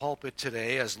Pulpit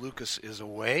today as Lucas is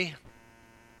away,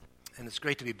 and it's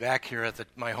great to be back here at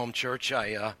my home church.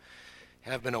 I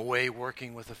have been away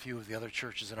working with a few of the other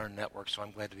churches in our network, so I'm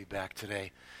glad to be back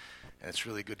today, and it's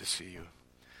really good to see you.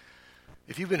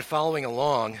 If you've been following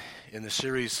along in the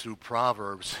series through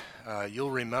Proverbs, you'll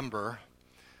remember,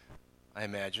 I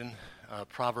imagine,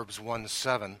 Proverbs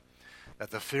 1:7,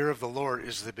 that the fear of the Lord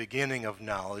is the beginning of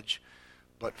knowledge,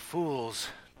 but fools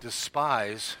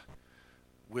despise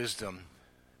wisdom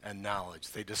and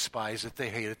knowledge. They despise it, they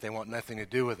hate it, they want nothing to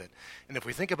do with it. And if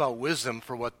we think about wisdom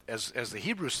for what, as the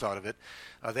Hebrews thought of it,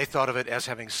 they thought of it as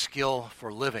having skill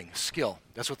for living. Skill.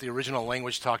 That's what the original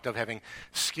language talked of, having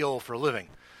skill for living.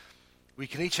 We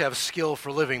can each have skill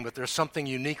for living, but there's something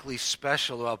uniquely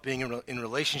special about being in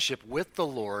relationship with the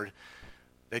Lord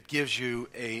that gives you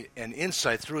an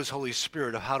insight through His Holy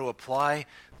Spirit of how to apply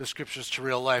the Scriptures to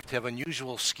real life, to have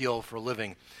unusual skill for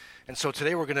living. And so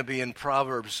today we're going to be in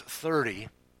Proverbs 30.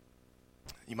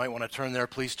 You might want to turn there.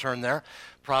 Please turn there.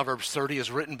 Proverbs 30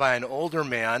 is written by an older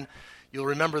man. You'll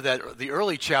remember that the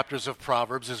early chapters of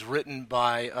Proverbs is written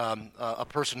by a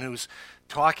person who's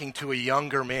talking to a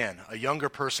younger man, a younger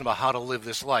person about how to live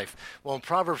this life. Well, in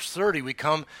Proverbs 30, we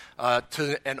come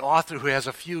to an author who has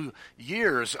a few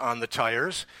years on the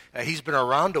tires. He's been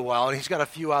around a while, and he's got a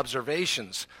few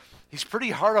observations. He's pretty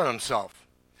hard on himself.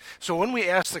 So when we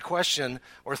ask the question,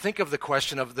 or think of the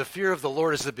question of the fear of the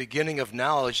Lord is the beginning of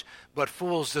knowledge, but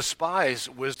fools despise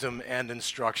wisdom and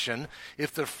instruction,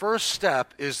 if the first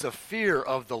step is the fear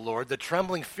of the Lord, the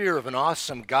trembling fear of an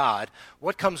awesome God,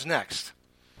 what comes next?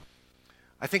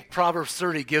 I think Proverbs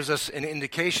 30 gives us an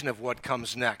indication of what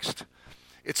comes next.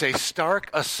 It's a stark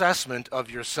assessment of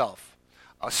yourself.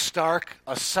 A stark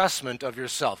assessment of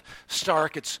yourself.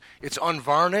 Stark, it's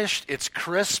unvarnished, it's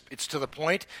crisp, it's to the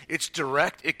point, it's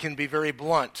direct, it can be very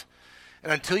blunt.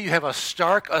 And until you have a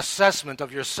stark assessment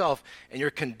of yourself and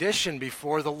your condition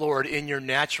before the Lord in your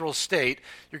natural state,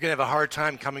 you're going to have a hard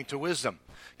time coming to wisdom,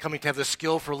 coming to have the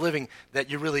skill for living that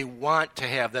you really want to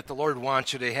have, that the Lord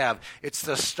wants you to have. It's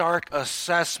the stark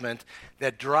assessment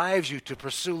that drives you to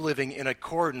pursue living in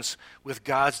accordance with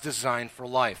God's design for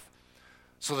life.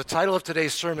 So the title of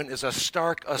today's sermon is A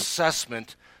Stark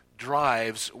Assessment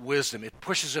Drives Wisdom. It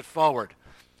pushes it forward.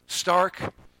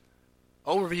 Stark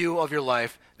overview of your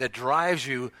life that drives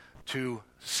you to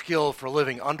skill for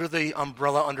living under the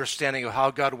umbrella understanding of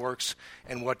how God works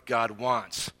and what God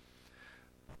wants.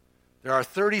 There are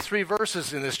 33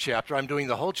 verses in this chapter. I'm doing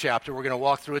the whole chapter. We're going to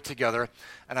walk through it together.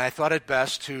 And I thought it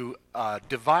best to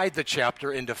divide the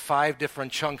chapter into 5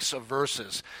 different chunks of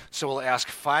verses. So we'll ask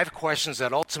 5 questions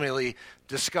that ultimately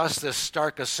discuss this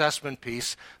stark assessment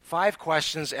piece. 5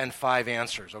 questions and 5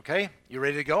 answers, okay? You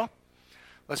ready to go?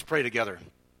 Let's pray together.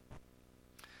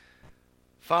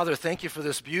 Father, thank you for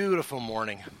this beautiful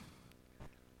morning.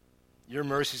 Your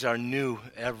mercies are new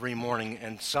every morning,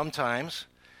 and sometimes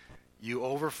you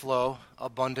overflow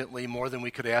abundantly more than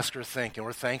we could ask or think, and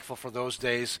we're thankful for those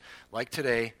days like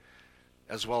today,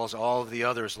 as well as all of the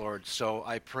others, Lord. So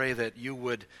I pray that you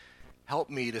would help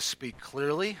me to speak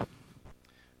clearly,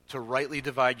 to rightly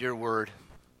divide your word.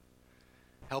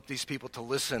 Help these people to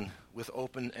listen with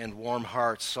open and warm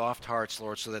hearts, soft hearts,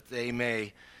 Lord, so that they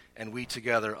may, and we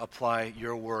together, apply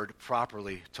your word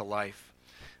properly to life.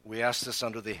 We ask this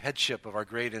under the headship of our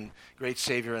great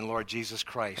Savior and Lord Jesus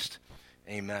Christ.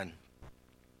 Amen.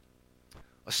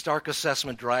 A stark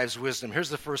assessment drives wisdom.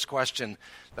 Here's the first question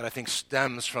that I think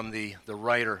stems from the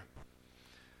writer.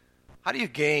 How do you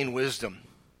gain wisdom?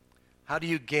 How do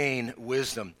you gain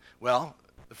wisdom? Well,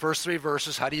 the first 3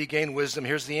 verses, how do you gain wisdom?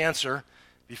 Here's the answer.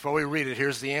 Before we read it,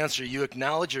 here's the answer. You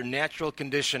acknowledge your natural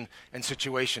condition and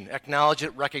situation. Acknowledge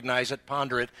it, recognize it,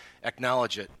 ponder it,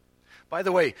 acknowledge it. By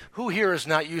the way, who here is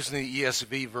not using the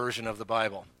ESV version of the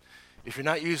Bible? If you're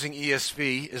not using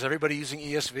ESV, is everybody using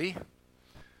ESV?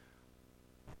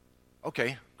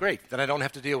 Okay, great. Then I don't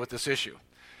have to deal with this issue.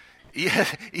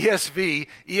 ESV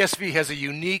has a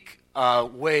unique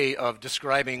way of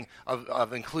describing,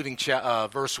 of including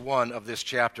verse 1 of this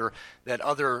chapter that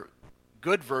other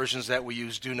good versions that we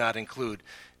use do not include.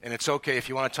 And it's okay if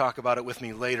you want to talk about it with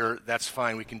me later, that's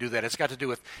fine, we can do that. It's got to do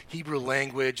with Hebrew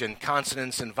language and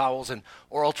consonants and vowels and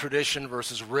oral tradition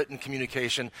versus written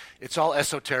communication. It's all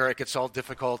esoteric, it's all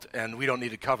difficult, and we don't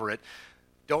need to cover it.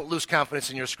 Don't lose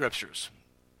confidence in your scriptures.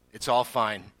 It's all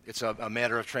fine. It's a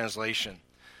matter of translation.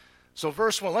 So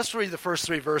verse 1, let's read the first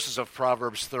 3 verses of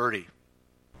Proverbs 30.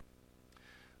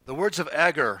 The words of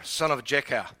Agur, son of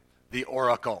Jekah, the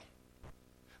oracle.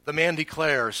 The man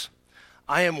declares,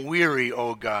 I am weary,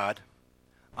 O God.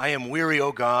 I am weary,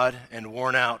 O God, and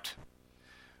worn out.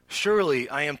 Surely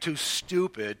I am too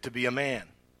stupid to be a man.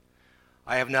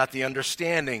 I have not the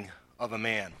understanding of a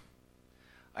man.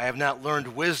 I have not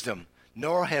learned wisdom,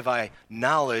 nor have I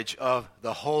knowledge of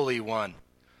the Holy One.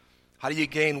 How do you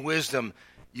gain wisdom?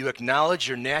 You acknowledge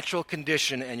your natural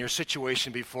condition and your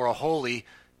situation before a holy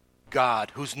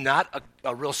God who's not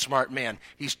a real smart man.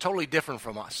 He's totally different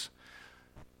from us.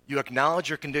 You acknowledge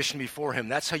your condition before him.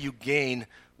 That's how you gain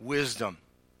wisdom.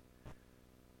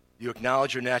 You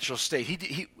acknowledge your natural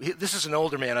state. This is an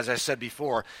older man, as I said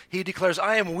before. He declares,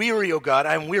 I am weary, O God.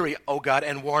 I am weary, O God,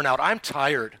 and worn out. I'm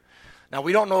tired. Now,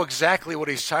 we don't know exactly what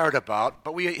he's tired about,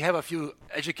 but we have a few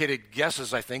educated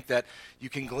guesses, I think, that you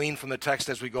can glean from the text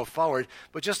as we go forward.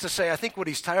 But just to say, I think what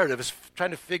he's tired of is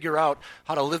trying to figure out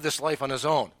how to live this life on his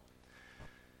own.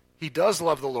 He does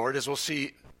love the Lord, as we'll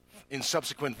see in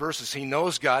subsequent verses. He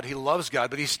knows God, he loves God,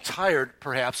 but he's tired,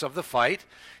 perhaps, of the fight.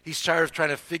 He's tired of trying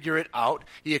to figure it out.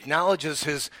 He acknowledges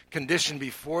his condition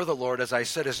before the Lord, as I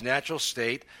said, his natural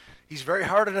state. He's very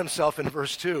hard on himself in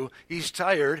verse 2. He's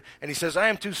tired, and he says, I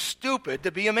am too stupid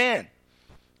to be a man.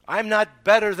 I'm not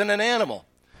better than an animal.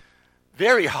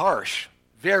 Very harsh,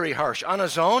 very harsh. On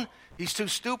his own, he's too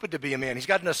stupid to be a man. He's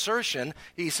got an assertion.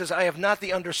 He says, I have not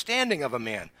the understanding of a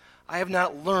man. I have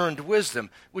not learned wisdom,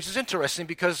 which is interesting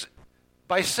because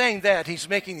by saying that, he's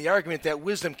making the argument that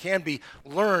wisdom can be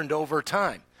learned over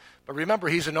time. But remember,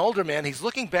 he's an older man. He's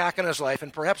looking back on his life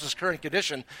and perhaps his current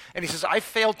condition, and he says, I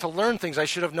failed to learn things I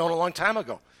should have known a long time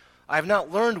ago. I have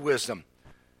not learned wisdom.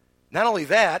 Not only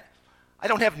that, I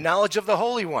don't have knowledge of the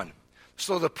Holy One.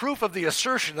 So the proof of the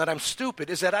assertion that I'm stupid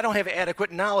is that I don't have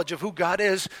adequate knowledge of who God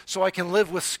is so I can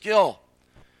live with skill.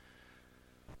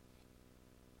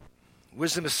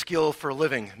 Wisdom is skill for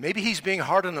living. Maybe he's being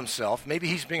hard on himself. Maybe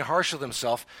he's being harsh with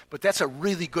himself, but that's a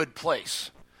really good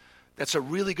place. That's a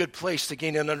really good place to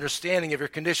gain an understanding of your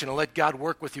condition and let God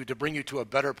work with you to bring you to a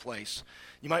better place.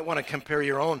 You might want to compare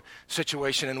your own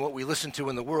situation and what we listen to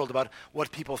in the world about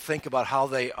what people think about how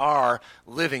they are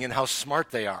living and how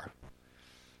smart they are.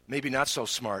 Maybe not so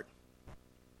smart.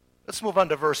 Let's move on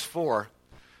to verse 4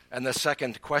 and the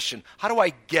second question. How do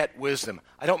I get wisdom?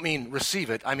 I don't mean receive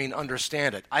it. I mean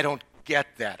understand it. I don't get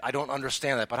that. I don't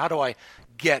understand that. But how do I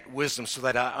get wisdom so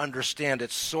that I understand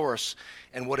its source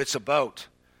and what it's about?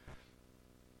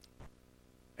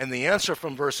 And the answer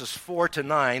from verses 4 to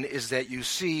 9 is that you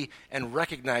see and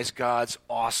recognize God's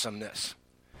awesomeness.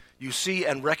 You see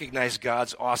and recognize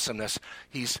God's awesomeness.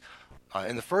 He's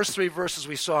in the first 3 verses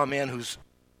we saw a man who's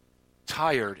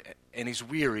tired and he's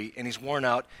weary and he's worn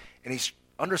out and he's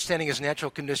understanding his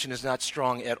natural condition is not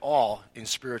strong at all in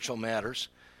spiritual matters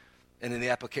and in the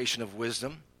application of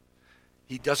wisdom.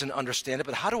 He doesn't understand it,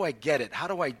 but how do I get it? How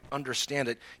do I understand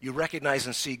it? You recognize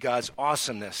and see God's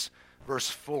awesomeness. Verse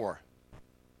 4.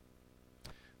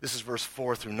 This is verse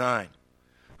 4 through 9.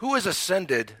 Who has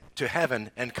ascended to heaven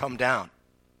and come down?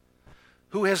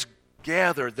 Who has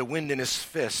gathered the wind in his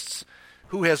fists?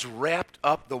 Who has wrapped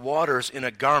up the waters in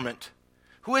a garment?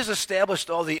 Who has established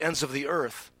all the ends of the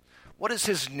earth? What is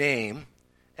his name,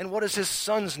 and what is his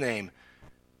son's name?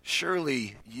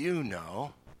 Surely you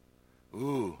know.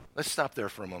 Ooh, let's stop there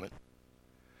for a moment.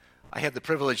 I had the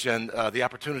privilege and the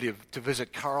opportunity to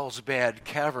visit Carlsbad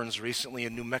Caverns recently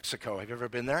in New Mexico. Have you ever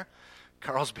been there?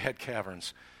 Carlsbad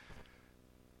Caverns.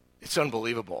 It's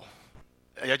unbelievable.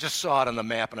 I just saw it on the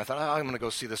map, and I thought, I'm going to go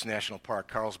see this national park,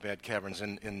 Carlsbad Caverns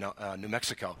in New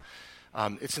Mexico.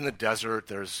 It's in the desert.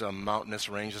 There's mountainous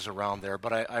ranges around there.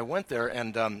 But I went there,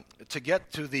 and to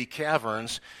get to the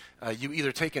caverns, you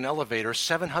either take an elevator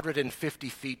 750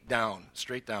 feet down,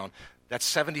 straight down. That's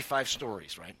 75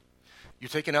 stories, right? You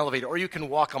take an elevator, or you can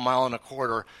walk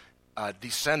 1.25 miles,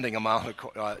 descending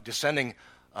descending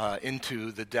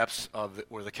into the depths of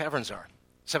where the caverns are.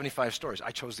 75 stories.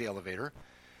 I chose the elevator.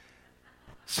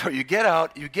 So you get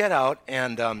out,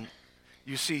 and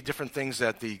you see different things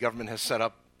that the government has set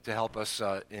up to help us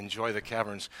enjoy the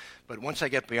caverns. But once I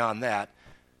get beyond that,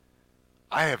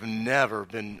 I have never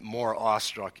been more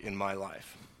awestruck in my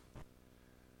life.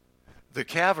 The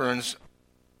caverns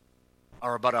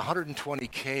are about 120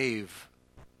 caves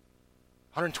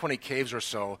or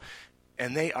so,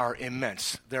 and they are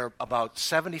immense. They're about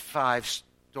 75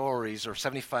 stories or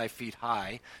 75 feet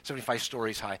high, 75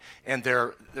 stories high. And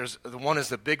there's the one is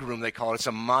the big room, they call it. It's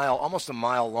almost a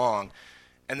mile long.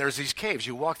 And there's these caves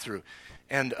you walk through.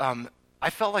 And I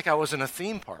felt like I was in a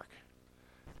theme park.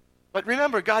 But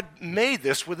remember, God made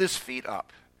this with his feet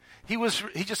up. He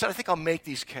just said, I think I'll make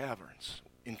these caverns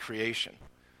in creation.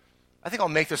 I think I'll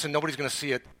make this, and nobody's going to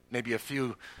see it. Maybe a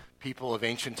few people of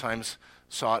ancient times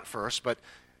saw it first, but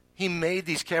he made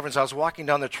these caverns. I was walking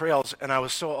down the trails, and I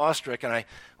was so awestruck, and I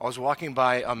was walking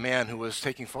by a man who was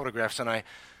taking photographs, and I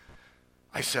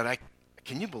said,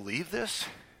 can you believe this?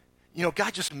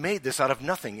 God just made this out of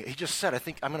nothing. He just said, I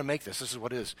think I'm going to make this. This is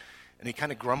what it is. And he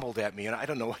kind of grumbled at me, and I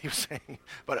don't know what he was saying,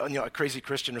 but a crazy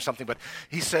Christian or something. But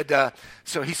he said,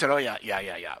 oh,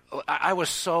 yeah. I was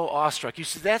so awestruck. You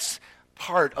see, that's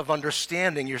part of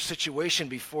understanding your situation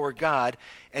before God,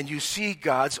 and you see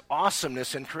God's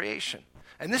awesomeness in creation.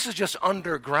 And this is just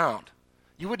underground.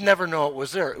 You would never know it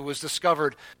was there. It was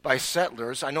discovered by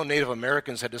settlers. I know Native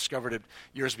Americans had discovered it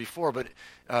years before, but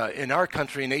in our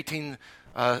country in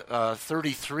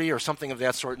 1833 or something of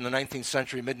that sort, in the 19th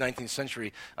century, mid-19th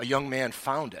century, a young man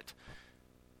found it.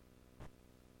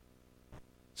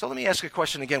 So let me ask a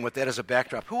question again with that as a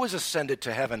backdrop. Who has ascended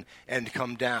to heaven and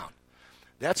come down?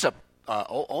 That's a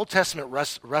Old Testament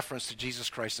reference to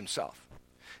Jesus Christ himself.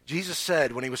 Jesus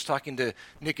said when he was talking to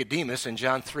Nicodemus in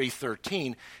John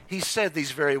 3:13, he said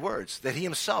these very words, that he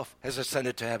himself has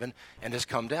ascended to heaven and has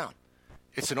come down.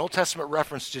 It's an Old Testament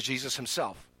reference to Jesus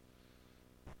himself.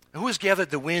 Who has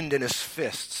gathered the wind in his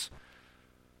fists?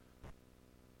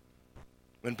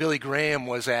 When Billy Graham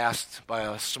was asked by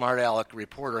a smart aleck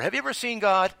reporter, have you ever seen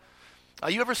God?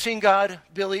 You ever seen God,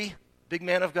 Billy, big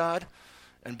man of God?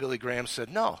 And Billy Graham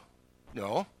said, no,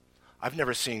 I've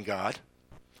never seen God.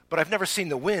 But I've never seen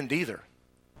the wind either.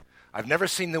 I've never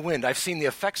seen the wind. I've seen the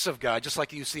effects of God, just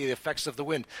like you see the effects of the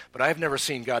wind, but I've never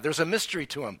seen God. There's a mystery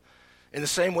to him. In the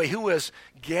same way, who has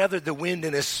gathered the wind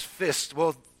in his fist?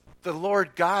 Well, the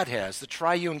Lord God has, the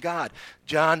triune God.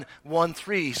 John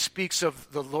 1:3 speaks of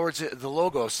the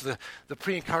Logos, the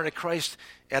pre-incarnate Christ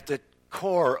at the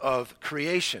core of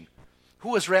creation.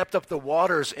 Who has wrapped up the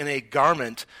waters in a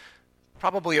garment?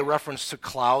 Probably a reference to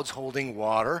clouds holding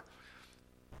water.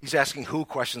 He's asking who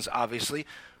questions, obviously.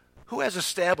 Who has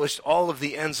established all of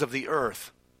the ends of the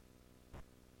earth?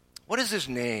 What is his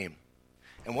name?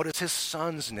 And what is his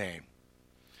son's name?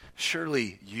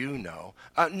 Surely you know.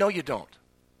 No, you don't.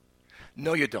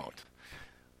 No, you don't.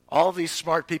 All these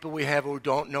smart people we have who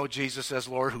don't know Jesus as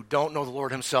Lord, who don't know the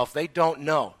Lord himself, they don't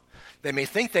know. They may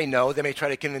think they know, they may try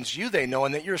to convince you they know,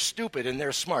 and that you're stupid and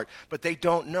they're smart, but they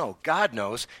don't know. God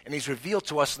knows, and he's revealed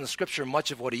to us in the Scripture much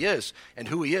of what he is, and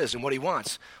who he is, and what he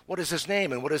wants. What is his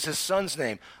name, and what is his son's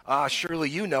name?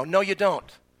 Surely you know. No, you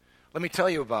don't. Let me tell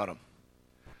you about him.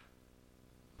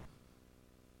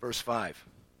 Verse 5.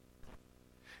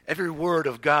 Every word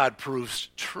of God proves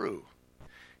true.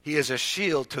 He is a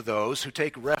shield to those who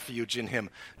take refuge in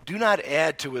him. Do not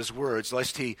add to his words,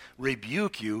 lest he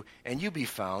rebuke you, and you be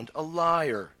found a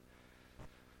liar.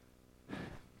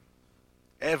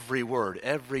 Every word,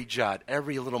 every jot,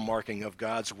 every little marking of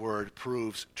God's word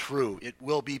proves true. It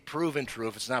will be proven true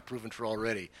if it's not proven true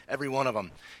already. Every one of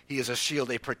them. He is a shield,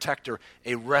 a protector,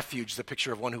 a refuge, the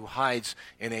picture of one who hides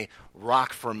in a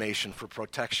rock formation for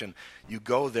protection. You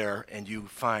go there and you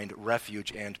find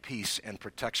refuge and peace and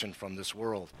protection from this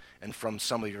world and from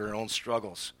some of your own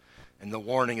struggles. And the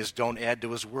warning is, don't add to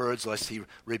his words lest he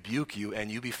rebuke you and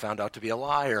you be found out to be a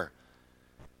liar.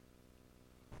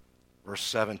 Verse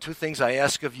 7, 2 things I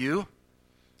ask of you,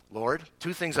 Lord,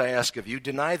 2 things I ask of you.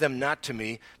 Deny them not to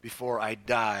me before I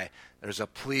die. There's a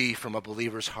plea from a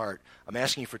believer's heart. I'm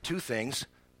asking you for 2 things.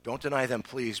 Don't deny them,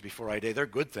 please, before I die. They're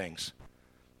good things.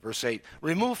 Verse 8,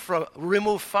 remove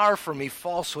far from me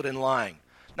falsehood and lying.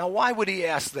 Now, why would he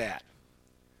ask that?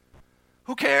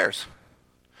 Who cares?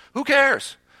 Who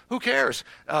cares? Who cares?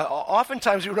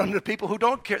 Oftentimes we run into people who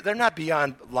don't care. They're not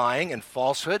beyond lying and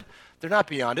falsehood. They're not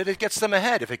beyond it. It gets them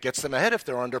ahead. If it gets them ahead, if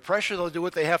they're under pressure, they'll do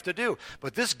what they have to do.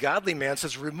 But this godly man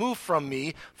says, remove from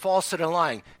me falsehood and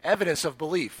lying, evidence of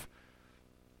belief.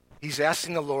 He's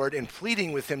asking the Lord and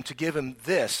pleading with him to give him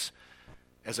this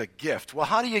as a gift. Well,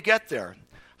 how do you get there?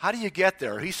 How do you get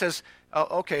there? He says,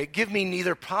 okay, give me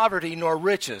neither poverty nor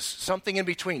riches, something in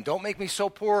between. Don't make me so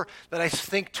poor that I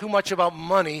think too much about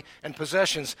money and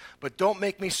possessions, but don't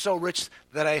make me so rich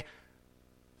that I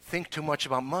think too much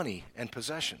about money and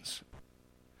possessions.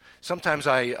 Sometimes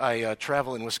I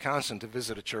travel in Wisconsin to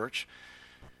visit a church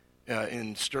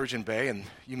in Sturgeon Bay, and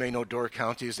you may know Door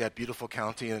County is that beautiful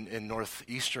county in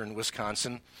northeastern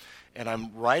Wisconsin, and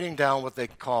I'm riding down what they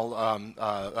call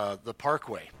the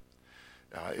Parkway.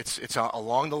 It's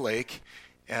along the lake,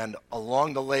 and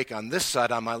along the lake on this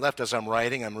side on my left as I'm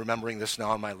riding, I'm remembering this now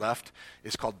on my left,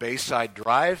 is called Bayside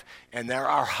Drive, and there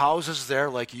are houses there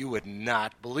like you would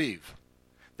not believe.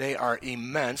 They are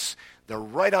immense. They're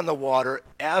right on the water,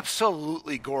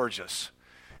 absolutely gorgeous.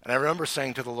 And I remember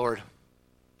saying to the Lord,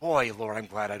 boy, Lord, I'm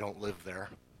glad I don't live there.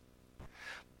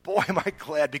 Boy, am I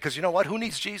glad, because you know what? Who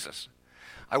needs Jesus?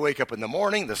 I wake up in the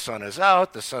morning, the sun is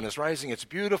out, the sun is rising, it's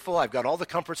beautiful, I've got all the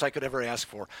comforts I could ever ask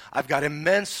for. I've got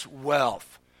immense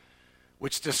wealth,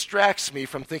 which distracts me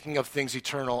from thinking of things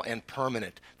eternal and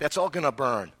permanent. That's all going to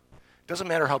burn. Doesn't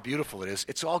matter how beautiful it is.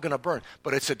 It's all going to burn.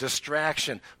 But it's a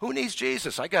distraction. Who needs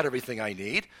Jesus? I got everything I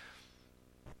need.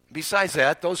 Besides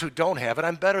that, those who don't have it,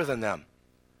 I'm better than them.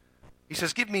 He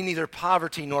says, give me neither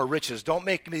poverty nor riches. Don't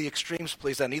make me the extremes,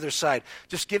 please, on either side.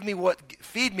 Just feed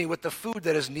me with the food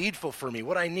that is needful for me,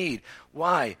 what I need.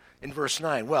 Why? In verse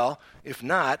 9, well, if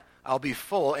not, I'll be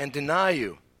full and deny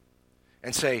you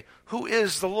and say, who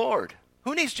is the Lord?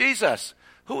 Who needs Jesus?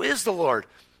 Who is the Lord?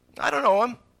 I don't know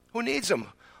him. Who needs him?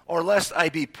 Or lest I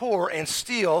be poor and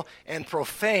steal and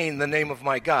profane the name of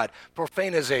my God.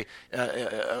 Profane is a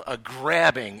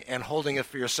grabbing and holding it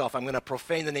for yourself. I'm going to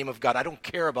profane the name of God. I don't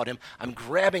care about him. I'm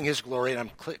grabbing his glory and I'm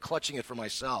clutching it for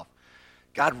myself.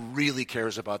 God really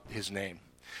cares about his name.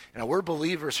 Now, we're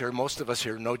believers here. Most of us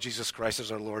here know Jesus Christ as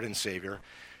our Lord and Savior.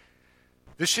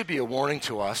 This should be a warning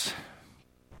to us.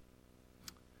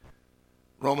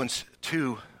 Romans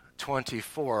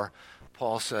 2:24,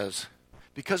 Paul says,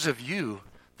 because of you,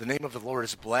 the name of the Lord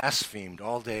is blasphemed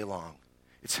all day long.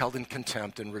 It's held in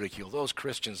contempt and ridicule. Those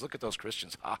Christians, look at those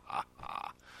Christians. Ha, ha,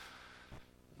 ha.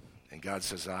 And God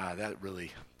says, that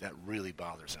really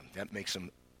bothers him. That makes him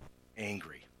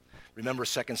angry. Remember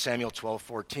 2 Samuel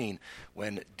 12:14,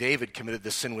 when David committed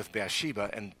the sin with Bathsheba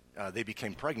and they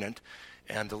became pregnant,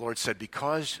 and the Lord said,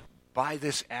 because by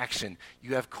this action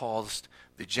you have caused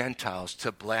the Gentiles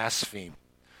to blaspheme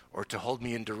or to hold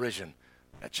me in derision,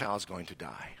 that child's going to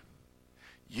die.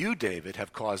 You, David,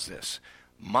 have caused this.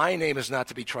 My name is not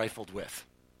to be trifled with.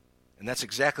 And that's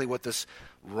exactly what this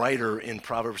writer in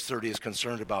Proverbs 30 is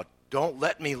concerned about. Don't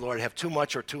let me, Lord, have too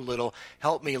much or too little.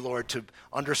 Help me, Lord, to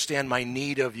understand my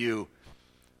need of you.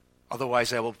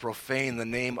 Otherwise, I will profane the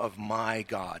name of my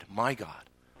God. My God.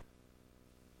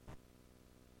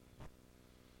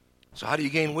 So how do you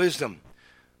gain wisdom?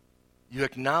 You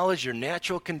acknowledge your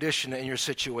natural condition and your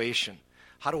situation.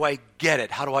 How do I get it?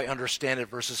 How do I understand it?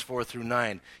 Verses 4 through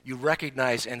 9. You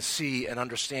recognize and see and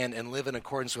understand and live in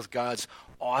accordance with God's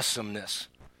awesomeness.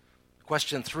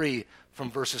 Question 3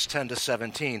 from verses 10 to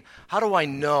 17. How do I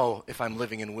know if I'm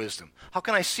living in wisdom? How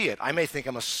can I see it? I may think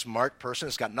I'm a smart person.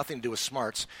 It's got nothing to do with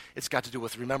smarts. It's got to do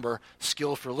with, remember,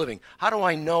 skill for living. How do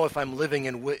I know if I'm living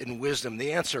in wisdom?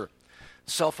 The answer,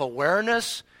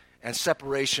 self-awareness and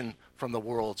separation from the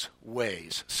world's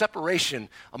ways. Separation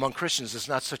among Christians is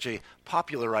not such a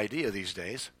popular idea these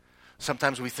days.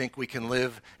 Sometimes we think we can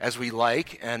live as we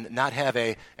like and not have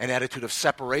an attitude of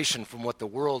separation from what the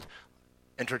world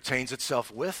entertains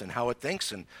itself with and how it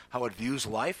thinks and how it views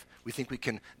life. We think we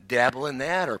can dabble in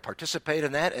that or participate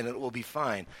in that and it will be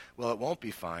fine. Well, it won't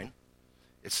be fine.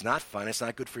 It's not fine. It's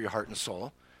not good for your heart and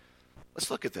soul.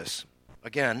 Let's look at this.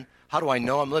 Again, how do I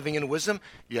know I'm living in wisdom?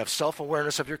 You have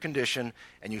self-awareness of your condition,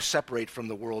 and you separate from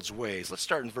the world's ways. Let's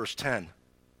start in verse 10.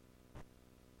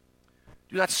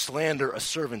 Do not slander a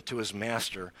servant to his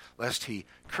master, lest he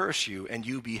curse you and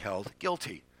you be held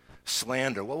guilty.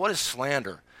 Slander. Well, what is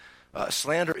slander?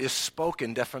 Slander is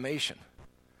spoken defamation.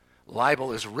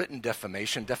 Libel is written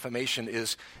defamation. Defamation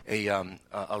is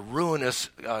a ruinous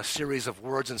series of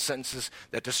words and sentences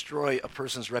that destroy a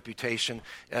person's reputation.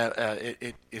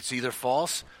 It's either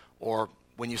false or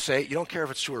when you say it, you don't care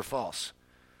if it's true or false.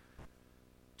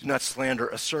 Do not slander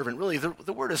a servant. Really,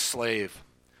 the word is slave.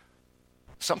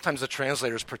 Sometimes the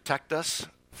translators protect us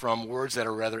from words that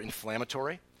are rather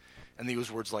inflammatory, and they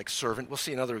use words like servant. We'll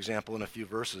see another example in a few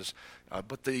verses.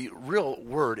 But the real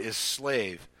word is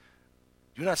slave.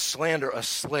 Do not slander a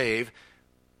slave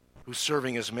who's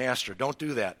serving his master. Don't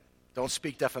do that. Don't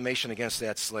speak defamation against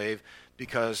that slave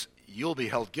because you'll be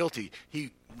held guilty.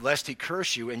 Lest he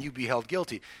curse you and you be held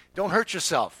guilty. Don't hurt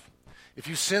yourself. If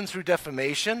you sin through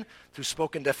defamation, through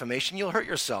spoken defamation, you'll hurt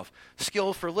yourself.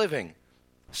 Skill for living.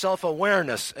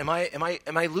 Self-awareness. Am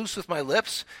I loose with my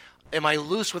lips? Am I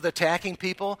loose with attacking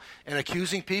people and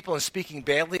accusing people and speaking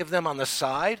badly of them on the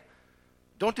side?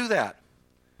 Don't do that.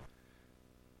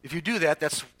 If you do that,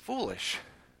 that's foolish.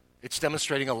 It's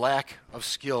demonstrating a lack of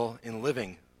skill in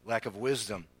living, lack of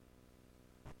wisdom.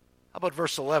 How about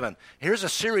verse 11? Here's a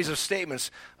series of statements,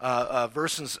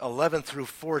 verses 11 through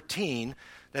 14,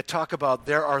 that talk about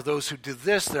there are those who do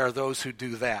this, there are those who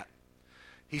do that.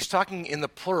 He's talking in the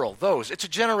plural, those. It's a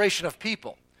generation of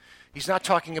people. He's not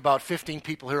talking about 15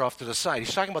 people here off to the side.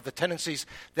 He's talking about the tendencies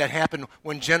that happen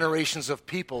when generations of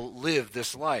people live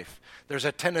this life. There's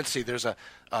a tendency, there's a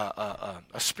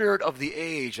spirit of the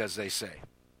age, as they say.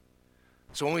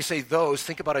 So when we say those,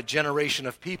 think about a generation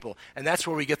of people. And that's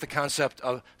where we get the concept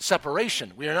of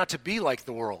separation. We are not to be like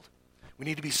the world. We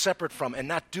need to be separate from and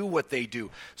not do what they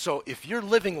do. So if you're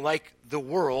living like the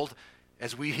world,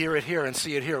 as we hear it here and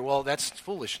see it here, well, that's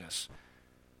foolishness.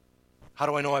 How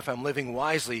do I know if I'm living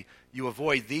wisely? You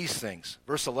avoid these things.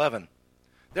 Verse 11,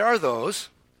 there are those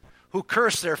who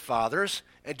curse their fathers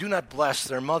and do not bless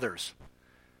their mothers.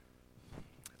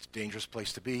 It's a dangerous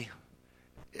place to be.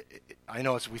 I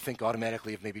know we think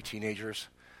automatically of maybe teenagers,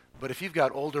 but if you've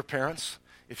got older parents,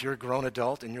 if you're a grown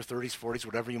adult in your 30s, 40s,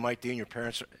 whatever you might be, and your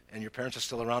parents are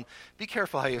still around, be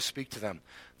careful how you speak to them.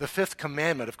 The fifth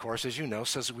commandment, of course, as you know,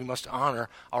 says that we must honor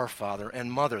our father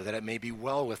and mother, that it may be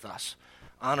well with us.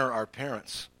 Honor our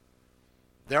parents.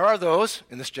 There are those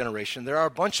in this generation, there are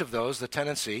a bunch of those, the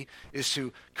tendency is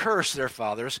to curse their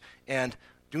fathers and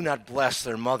do not bless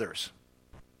their mothers.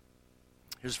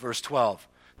 Here's verse 12.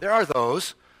 There are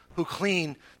those who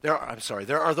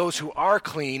are those who are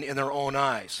clean in their own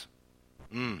eyes.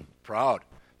 Proud.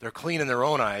 They're clean in their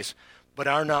own eyes, but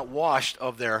are not washed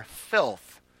of their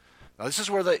filth. Now this is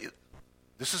where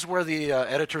the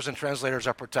editors and translators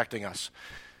are protecting us.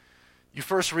 You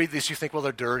first read this, you think, well,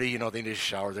 they're dirty, they need a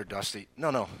shower, they're dusty.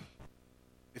 No.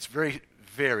 It's very,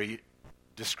 very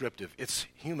descriptive. It's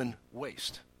human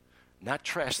waste. Not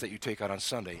trash that you take out on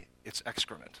Sunday. It's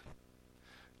excrement.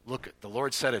 Look, the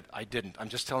Lord said it. I didn't. I'm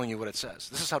just telling you what it says.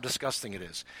 This is how disgusting it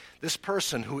is. This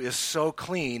person who is so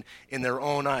clean in their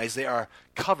own eyes, they are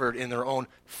covered in their own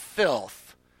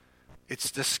filth.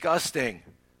 It's disgusting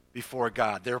before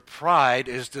God. Their pride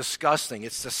is disgusting.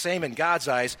 It's the same in God's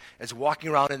eyes as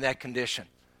walking around in that condition.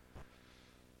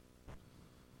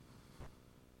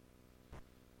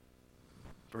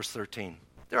 Verse 13.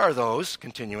 There are those,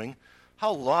 continuing,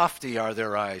 how lofty are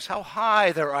their eyes, how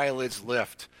high their eyelids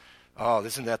lift. Oh,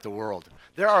 isn't that the world?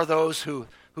 There are those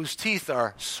whose teeth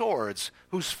are swords,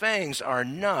 whose fangs are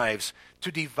knives,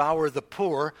 to devour the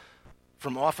poor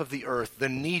from off of the earth, the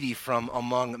needy from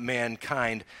among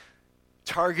mankind,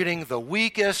 targeting the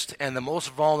weakest and the most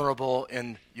vulnerable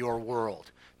in your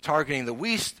world. Targeting the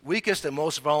weakest and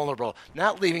most vulnerable,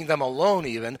 not leaving them alone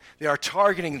even. They are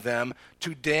targeting them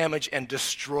to damage and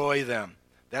destroy them.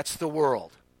 That's the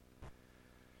world.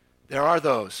 There are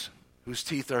those whose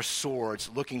teeth are swords,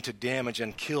 looking to damage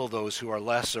and kill those who are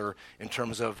lesser in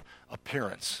terms of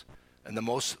appearance, and the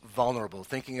most vulnerable.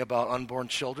 Thinking about unborn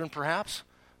children, perhaps?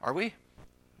 Are we?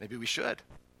 Maybe we should.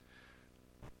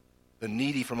 The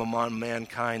needy from among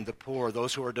mankind, the poor,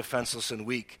 those who are defenseless and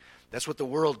weak. That's what the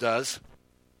world does.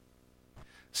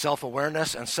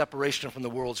 Self-awareness and separation from the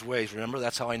world's ways. Remember,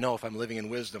 that's how I know if I'm living in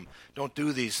wisdom. Don't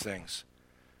do these things.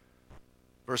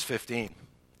 Verse 15.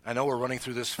 I know we're running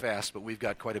through this fast, but we've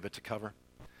got quite a bit to cover.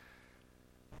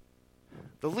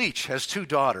 The leech has 2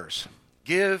 daughters.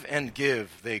 Give and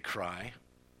give, they cry.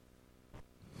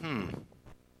 The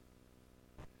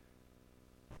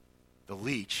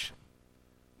leech.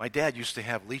 My dad used to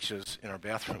have leeches in our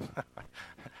bathroom.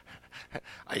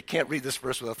 I can't read this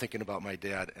verse without thinking about my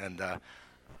dad. And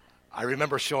I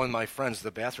remember showing my friends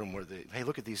the bathroom where hey,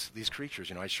 look at these creatures.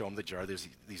 I show them the jar. There's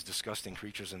these disgusting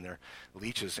creatures in there,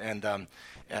 leeches. And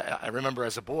I remember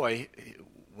as a boy,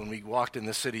 when we walked in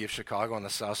the city of Chicago on the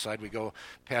south side, we go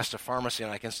past a pharmacy,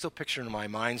 and I can still picture in my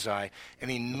mind's eye an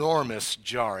enormous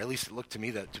jar. At least it looked to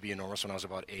me to be enormous when I was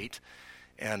about 8.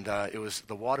 And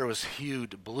the water was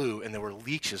hued blue, and there were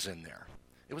leeches in there.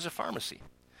 It was a pharmacy.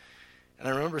 And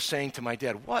I remember saying to my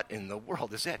dad, what in the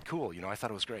world is that cool? I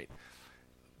thought it was great.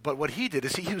 But what he did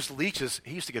is he used leeches.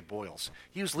 He used to get boils.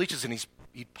 He used leeches and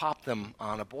he'd pop them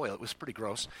on a boil. It was pretty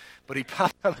gross. But he'd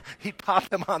pop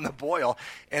them on the boil.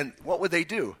 And what would they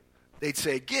do? They'd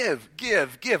say, give,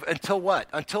 give, give. Until what?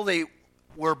 Until they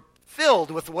were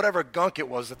filled with whatever gunk it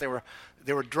was that they were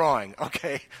drawing.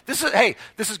 Okay? This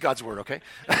is God's word, okay?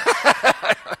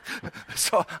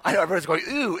 So everyone's going,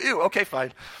 ew, okay,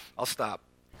 fine. I'll stop.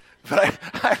 But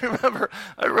I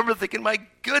remember thinking, my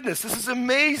goodness, this is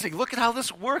amazing. Look at how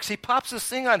this works. He pops this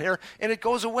thing on here, and it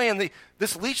goes away, and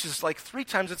this leech is like 3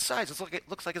 times its size. It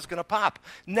looks like it's going to pop.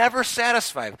 Never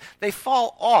satisfied. They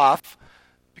fall off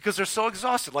because they're so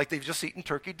exhausted, like they've just eaten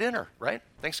turkey dinner, right?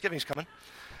 Thanksgiving's coming.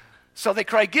 So they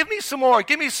cry, give me some more,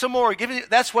 give me some more.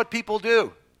 That's what people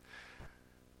do.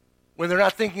 When they're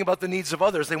not thinking about the needs of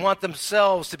others, they want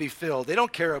themselves to be filled. They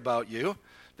don't care about you.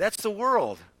 That's the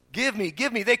world. Give me,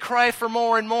 give me. They cry for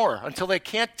more and more until they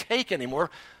can't take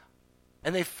anymore,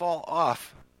 and they fall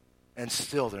off, and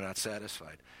still they're not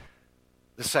satisfied.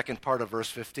 The second part of verse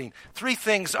 15. 3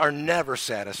 things are never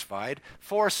satisfied.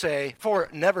 4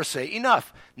 never say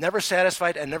enough. Never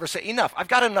satisfied and never say enough. I've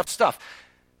got enough stuff.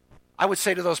 I would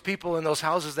say to those people in those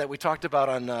houses that we talked about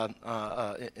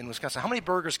in Wisconsin, how many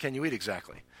burgers can you eat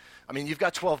exactly? I mean, you've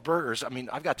got 12 burgers. I mean,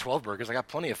 I've got 12 burgers. I got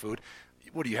plenty of food.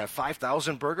 What do you have,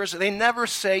 5,000 burgers? They never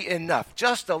say enough.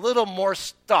 Just a little more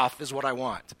stuff is what I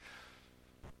want.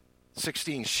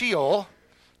 16, Sheol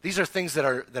These are things that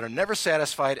are never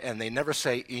satisfied, and they never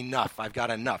say enough. I've got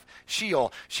enough.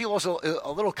 Sheol is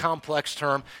a little complex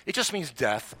term. It just means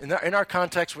death. In our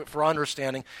context, for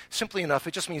understanding, simply enough,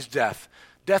 it just means death.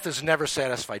 Death is never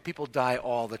satisfied. People die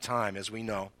all the time, as we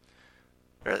know.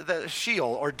 The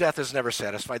Sheol, or death, is never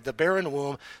satisfied. The barren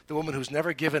womb, the woman who's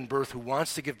never given birth, who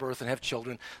wants to give birth and have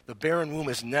children, the barren womb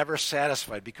is never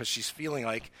satisfied because she's feeling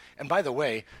like, and by the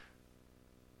way,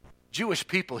 Jewish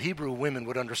people, Hebrew women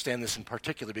would understand this in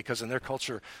particular because in their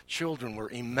culture, children were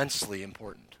immensely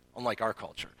important, unlike our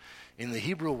culture. In the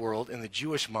Hebrew world, in the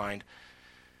Jewish mind,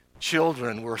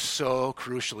 children were so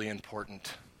crucially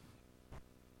important.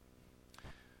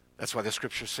 That's why the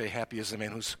scriptures say, happy is the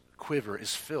man whose quiver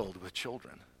is filled with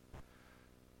children.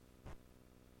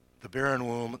 The barren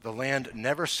womb, the land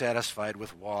never satisfied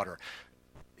with water.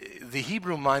 The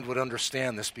Hebrew mind would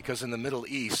understand this because in the Middle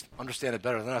East, understand it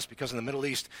better than us, because in the Middle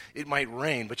East it might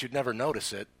rain, but you'd never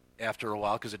notice it after a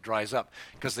while because it dries up.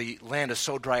 Because the land is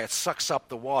so dry, it sucks up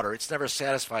the water. It's never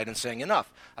satisfied in saying,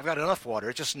 enough. I've got enough water.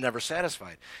 It's just never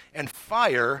satisfied. And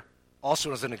fire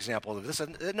also is an example of this.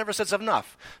 It never says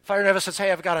enough. Fire never says,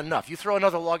 hey, I've got enough. You throw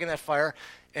another log in that fire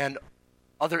and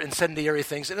other incendiary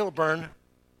things, and it'll burn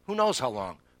who knows how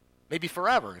long. Maybe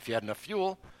forever if you had enough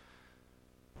fuel.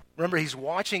 Remember, he's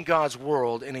watching God's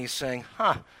world, and he's saying,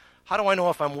 how do I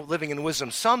know if I'm living in wisdom?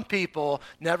 Some people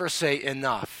never say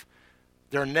enough.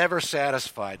 They're never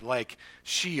satisfied, like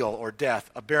Sheol, or death,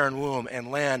 a barren womb,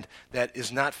 and land that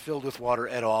is not filled with water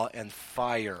at all, and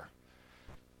fire.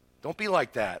 Don't be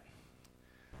like that.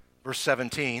 Verse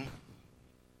 17,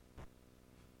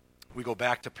 we go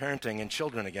back to parenting and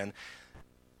children again.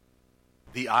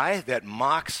 The eye that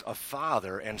mocks a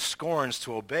father and scorns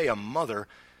to obey a mother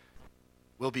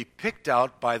will be picked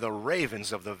out by the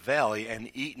ravens of the valley and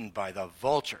eaten by the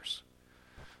vultures.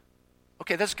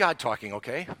 Okay, that's God talking,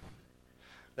 okay?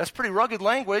 That's pretty rugged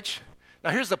language.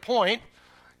 Now here's the point.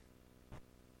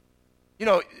 You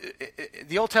know,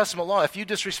 the Old Testament law, if you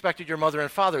disrespected your mother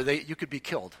and father, you could be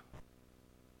killed.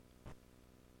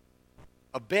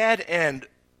 A bad end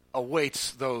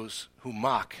awaits those who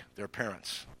mock their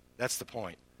parents. That's the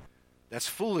point. That's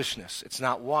foolishness. It's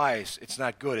not wise. It's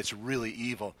not good. It's really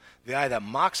evil. The eye that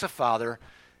mocks a father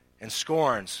and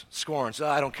scorns. Oh,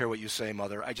 I don't care what you say,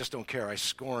 mother. I just don't care. I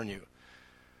scorn you.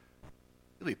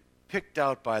 You'll be picked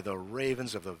out by the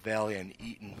ravens of the valley and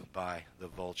eaten by the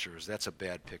vultures. That's a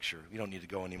bad picture. We don't need to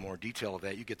go any more detail of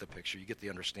that. You get the picture. You get the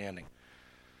understanding.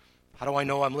 How do I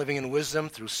know I'm living in wisdom?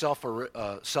 Through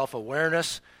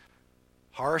self-awareness,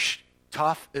 harsh,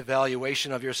 tough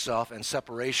evaluation of yourself, and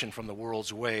separation from the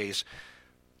world's ways.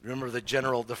 Remember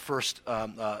the first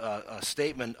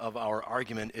statement of our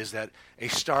argument is that a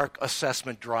stark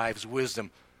assessment drives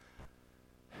wisdom.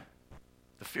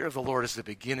 The fear of the Lord is the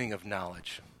beginning of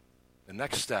knowledge. The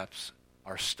next steps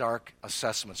are stark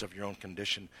assessments of your own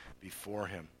condition before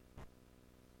Him.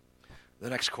 The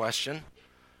next question,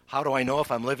 how do I know if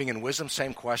I'm living in wisdom?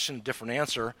 Same question, different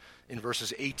answer in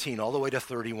verses 18 all the way to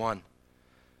 31.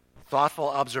 Thoughtful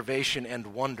observation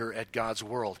and wonder at God's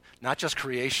world. Not just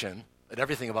creation, at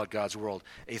everything about God's world.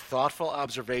 A thoughtful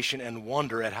observation and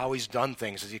wonder at how He's done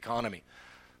things, His economy.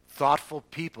 Thoughtful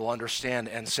people understand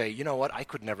and say, you know what, I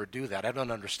could never do that. I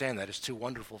don't understand that. It's too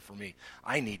wonderful for me.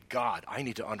 I need God. I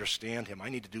need to understand Him. I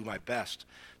need to do my best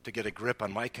to get a grip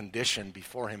on my condition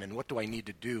before Him. And what do I need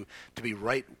to do to be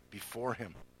right before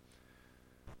Him?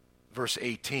 Verse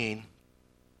 18,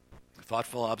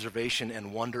 thoughtful observation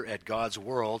and wonder at God's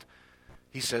world.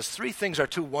 He says, 3 things are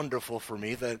too wonderful for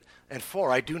me, and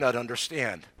 4 I do not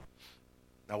understand.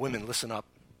 Now, women, listen up.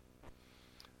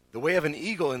 The way of an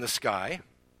eagle in the sky,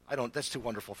 that's too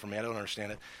wonderful for me, I don't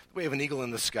understand it. The way of an eagle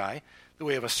in the sky, the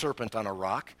way of a serpent on a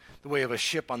rock, the way of a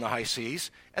ship on the high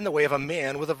seas, and the way of a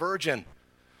man with a virgin.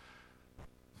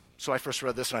 So I first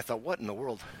read this and I thought, what in the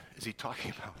world is he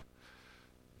talking about?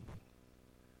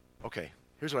 Okay,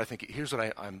 here's what I think.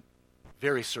 I'm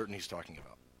very certain he's talking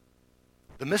about.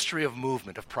 The mystery of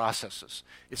movement, of processes.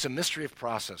 It's a mystery of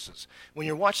processes. When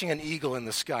you're watching an eagle in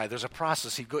the sky, there's a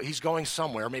process. He's going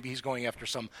somewhere. Maybe he's going after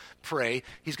some prey.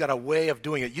 He's got a way of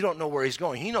doing it. You don't know where he's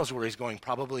going. He knows where he's going,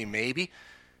 probably, maybe.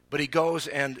 But he goes,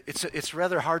 and it's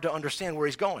rather hard to understand where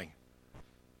he's going.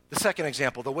 The second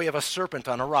example, the way of a serpent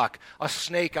on a rock, a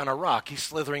snake on a rock. He's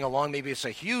slithering along. Maybe it's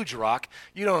a huge rock.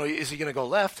 You don't know, is he going to go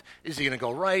left? Is he going to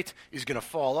go right? Is he going to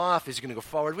fall off? Is he going to go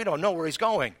forward? We don't know where he's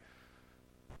going.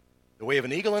 The way of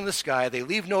an eagle in the sky, they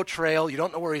leave no trail. You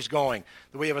don't know where he's going.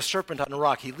 The way of a serpent on a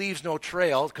rock, he leaves no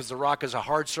trail because the rock is a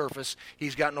hard surface.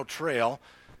 He's got no trail,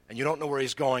 and you don't know where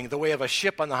he's going. The way of a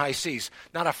ship on the high seas,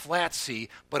 not a flat sea,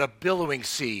 but a billowing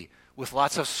sea with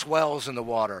lots of swells in the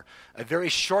water. A very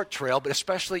short trail, but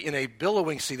especially in a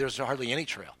billowing sea, there's hardly any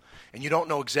trail. And you don't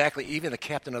know exactly, even the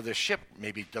captain of this ship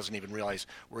maybe doesn't even realize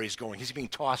where he's going. He's being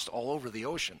tossed all over the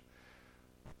ocean.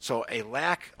 So a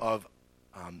lack of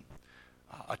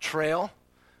a trail,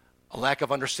 a lack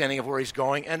of understanding of where he's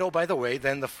going, and oh, by the way,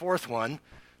 then the fourth one,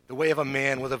 the way of a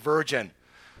man with a virgin.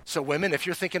 So women, if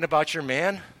you're thinking about your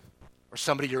man or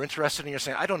somebody you're interested in, you're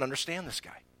saying, I don't understand this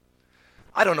guy.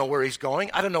 I don't know where he's going.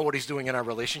 I don't know what he's doing in our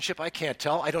relationship. I can't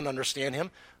tell. I don't understand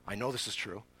him. I know this is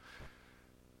true.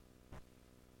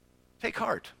 Take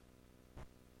heart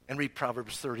and read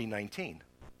Proverbs 30:19.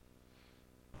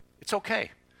 It's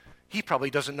okay. He probably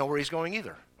doesn't know where he's going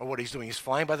either or what he's doing. He's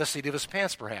flying by the seat of his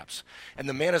pants, perhaps. And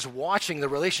the man is watching the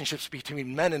relationships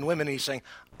between men and women, and he's saying,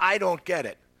 I don't get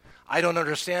it. I don't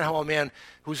understand how a man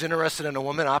who's interested in a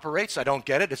woman operates. I don't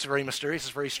get it. It's very mysterious.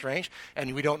 It's very strange.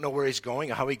 And we don't know where he's going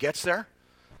or how he gets there.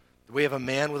 The way of a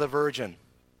man with a virgin.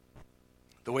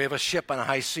 The way of a ship on a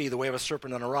high sea. The way of a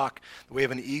serpent on a rock. The way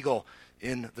of an eagle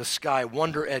in the sky.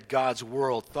 Wonder at God's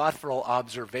world. Thoughtful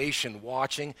observation,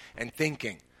 watching and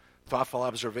thinking. Thoughtful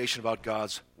observation about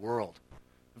God's world.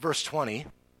 Verse 20.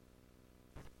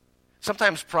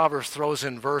 Sometimes Proverbs throws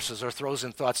in verses or throws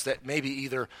in thoughts that maybe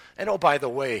either, and oh, by the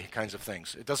way, kinds of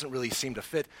things. It doesn't really seem to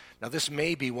fit. Now, this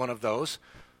may be one of those.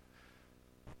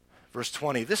 Verse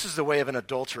 20, this is the way of an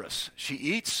adulteress. She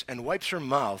eats and wipes her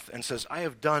mouth and says, I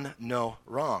have done no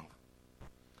wrong.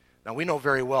 Now, we know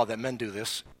very well that men do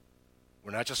this.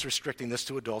 We're not just restricting this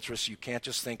to adulteress. You can't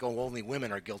just think, oh, only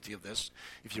women are guilty of this.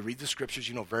 If you read the scriptures,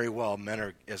 you know very well men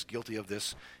are as guilty of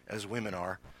this as women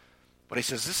are. But he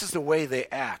says, this is the way they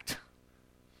act.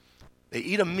 They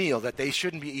eat a meal that they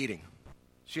shouldn't be eating.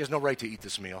 She has no right to eat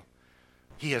this meal.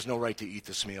 He has no right to eat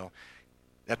this meal.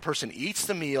 That person eats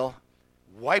the meal,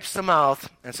 wipes the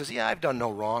mouth, and says, yeah, I've done no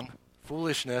wrong.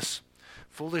 Foolishness.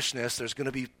 Foolishness. There's going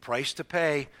to be a price to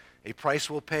pay. A price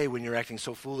will pay when you're acting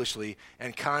so foolishly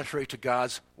and contrary to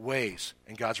God's ways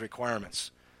and God's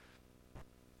requirements.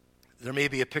 There may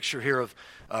be a picture here of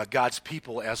God's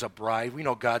people as a bride. We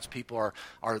know God's people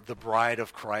are the bride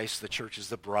of Christ. The church is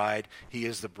the bride. He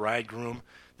is the bridegroom.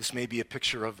 This may be a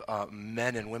picture of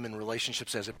men and women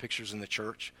relationships as it pictures in the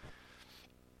church.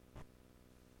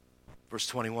 Verse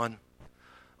 21,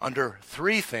 under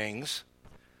 3 things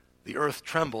the earth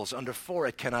trembles. Under 4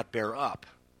 it cannot bear up.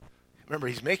 Remember,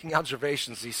 he's making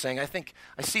observations. He's saying, I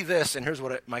see this, and here's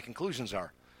what my conclusions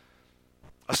are.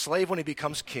 A slave when he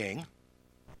becomes king.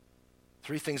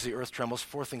 3 things the earth trembles,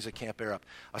 4 things it can't bear up.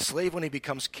 A slave when he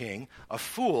becomes king, a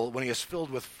fool when he is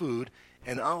filled with food,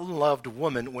 an unloved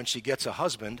woman when she gets a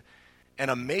husband,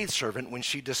 and a maidservant when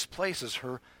she displaces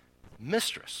her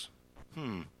mistress.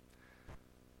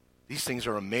 These things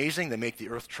are amazing. They make the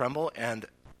earth tremble, and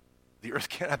the earth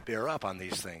cannot bear up on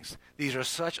these things. These are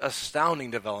such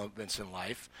astounding developments in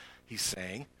life, he's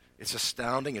saying. It's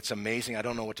astounding. It's amazing. I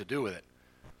don't know what to do with it.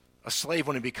 A slave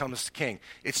when he becomes king.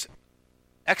 It's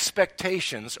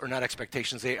expectations, or not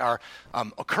expectations, they are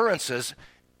occurrences,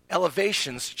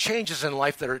 elevations, changes in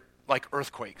life that are like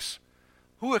earthquakes.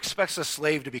 Who expects a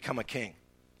slave to become a king?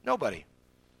 Nobody.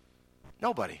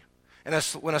 Nobody. And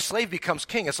when a slave becomes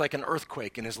king, it's like an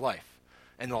earthquake in his life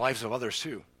and the lives of others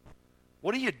too.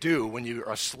 What do you do when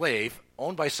you're a slave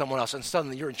owned by someone else and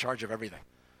suddenly you're in charge of everything?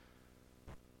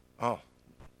 Oh,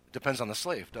 it depends on the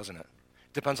slave, doesn't it?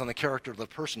 It depends on the character of the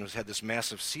person who's had this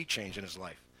massive sea change in his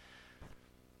life.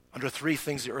 Under 3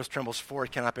 things the earth trembles, 4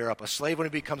 it cannot bear up. A slave when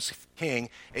he becomes king,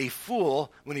 a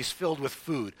fool when he's filled with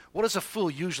food. What is a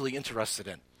fool usually interested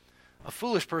in? A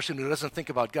foolish person who doesn't think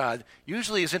about God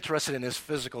usually is interested in his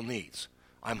physical needs.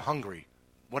 I'm hungry,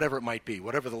 whatever it might be,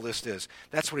 whatever the list is.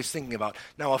 That's what he's thinking about.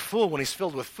 Now, a fool, when he's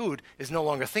filled with food, is no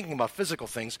longer thinking about physical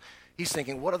things. He's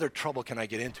thinking, what other trouble can I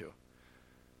get into?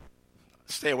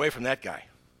 Stay away from that guy.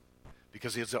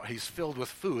 Because he's filled with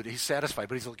food, he's satisfied,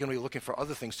 but he's going to be looking for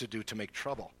other things to do to make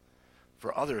trouble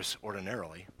for others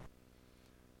ordinarily.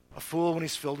 A fool when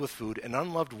he's filled with food, an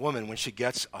unloved woman when she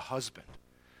gets a husband.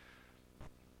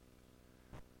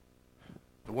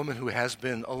 The woman who has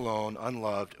been alone,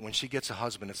 unloved, when she gets a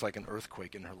husband, it's like an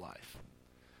earthquake in her life.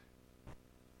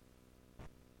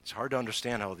 It's hard to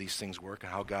understand how these things work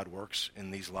and how God works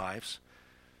in these lives.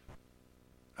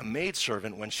 A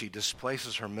maidservant when she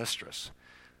displaces her mistress.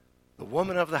 The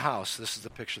woman of the house, this is the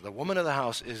picture, the woman of the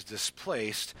house is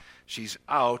displaced, she's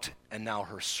out, and now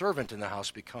her servant in the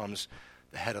house becomes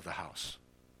the head of the house.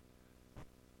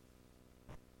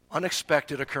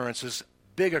 Unexpected occurrences,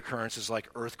 big occurrences like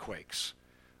earthquakes.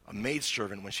 A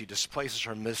maidservant, when she displaces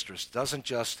her mistress, doesn't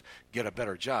just get a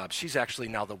better job. She's actually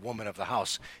now the woman of the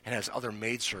house and has other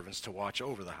maidservants to watch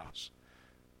over the house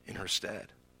in her stead.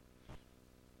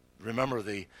 Remember,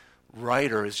 the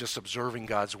writer is just observing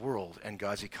God's world and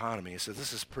God's economy. He says,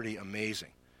 this is pretty amazing.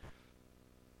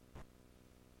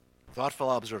 Thoughtful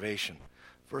observation.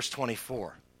 Verse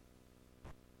 24.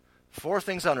 4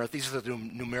 things on earth, these are the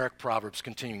numeric proverbs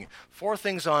continuing. 4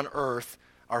 things on earth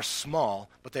are small,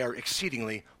 but they are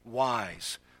exceedingly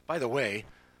wise. By the way,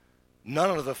 none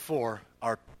of the 4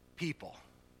 are people.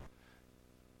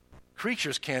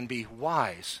 Creatures can be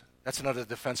wise. That's another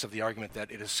defense of the argument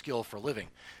that it is skill for living.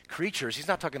 Creatures, he's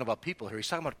not talking about people here, he's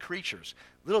talking about creatures.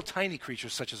 Little tiny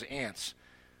creatures such as ants.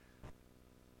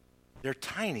 They're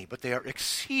tiny, but they are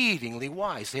exceedingly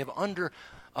wise. They have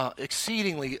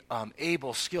exceedingly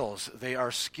able skills. They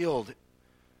are skilled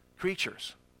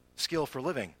creatures. Skill for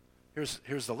living.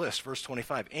 Here's the list, verse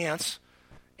 25. Ants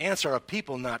are a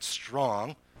people not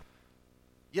strong,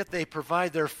 yet they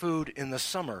provide their food in the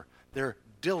summer. They're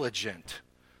diligent.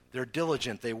 They're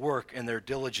diligent. They work and they're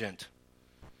diligent.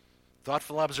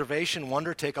 Thoughtful observation,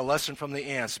 wonder, take a lesson from the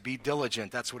ants. Be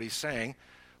diligent. That's what he's saying.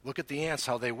 Look at the ants,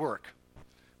 how they work.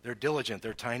 They're diligent.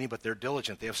 They're tiny, but they're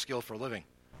diligent. They have skill for living.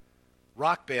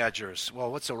 Rock badgers.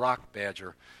 Well, what's a rock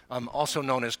badger? Also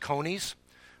known as conies.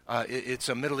 It's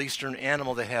a Middle Eastern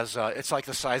animal that has, it's like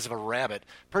the size of a rabbit.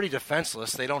 Pretty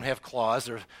defenseless. They don't have claws.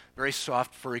 They're very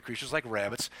soft, furry creatures like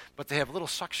rabbits, but they have little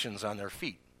suctions on their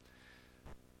feet.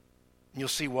 You'll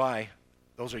see why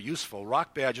those are useful.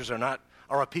 Rock badgers are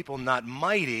a people not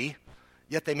mighty,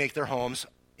 yet they make their homes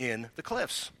in the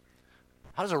cliffs.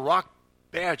 How does a rock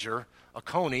badger, a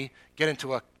coney, get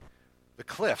into the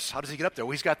cliffs? How does he get up there?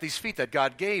 Well, he's got these feet that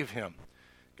God gave him.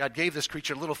 God gave this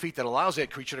creature little feet that allows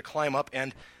that creature to climb up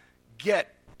and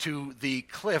get to the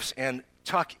cliffs and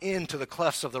tuck into the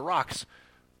clefts of the rocks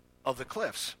of the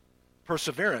cliffs.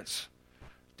 Perseverance.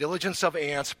 Diligence of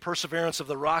ants, perseverance of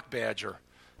the rock badger.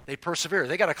 They persevere.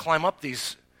 They got to climb up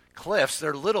these cliffs.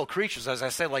 They're little creatures, as I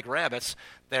said, like rabbits.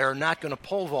 They're not going to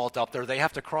pole vault up there. They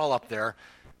have to crawl up there.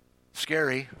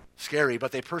 Scary,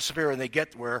 but they persevere and they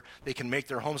get where they can make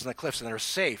their homes in the cliffs and they're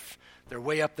safe. They're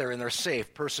way up there and they're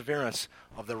safe. Perseverance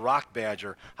of the rock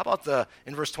badger. How about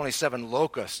in verse 27,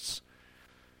 locusts?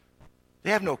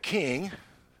 They have no king,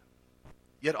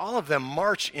 yet all of them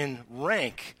march in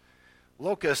rank.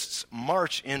 Locusts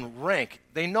march in rank.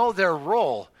 They know their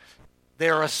role. They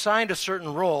are assigned a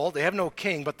certain role. They have no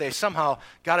king, but God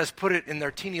has put it in their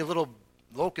teeny little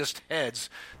locust heads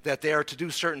that they are to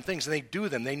do certain things, and they do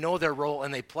them. They know their role,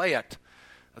 and they play it.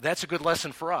 That's a good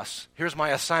lesson for us. Here's my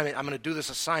assignment. I'm going to do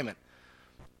this assignment.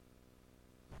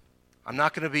 I'm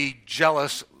not going to be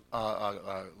jealous,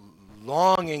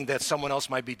 longing that someone else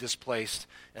might be displaced,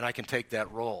 and I can take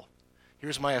that role.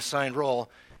 Here's my assigned role.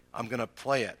 I'm going to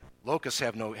play it. Locusts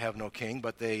have no king,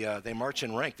 but they march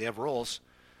in rank. They have roles.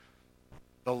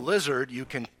 The lizard you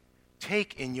can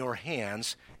take in your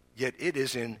hands, yet it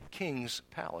is in kings'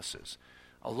 palaces.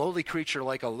 A lowly creature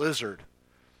like a lizard,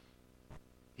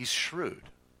 he's shrewd.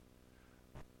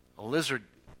 A lizard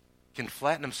can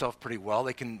flatten himself pretty well.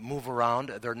 They can move around.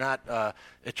 They're not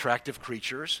attractive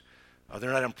creatures.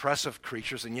 They're not impressive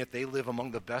creatures, and yet they live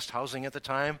among the best housing at the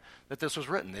time that this was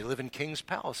written. They live in kings'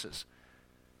 palaces.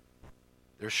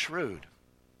 They're shrewd.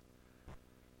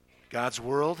 God's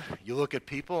world, you look at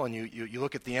people and you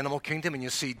look at the animal kingdom and you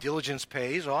see diligence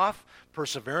pays off,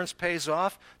 perseverance pays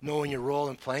off, knowing your role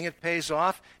and playing it pays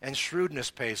off, and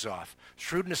shrewdness pays off.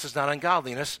 Shrewdness is not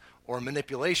ungodliness or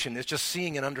manipulation. It's just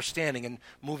seeing and understanding and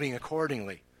moving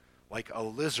accordingly, like a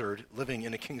lizard living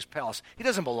in a king's palace. He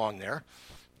doesn't belong there.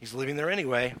 He's living there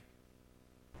anyway.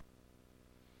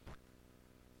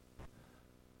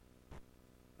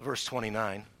 Verse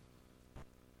 29.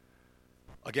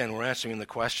 Again, we're answering the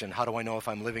question, how do I know if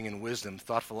I'm living in wisdom,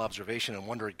 thoughtful observation, and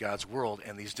wonder at God's world,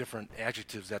 and these different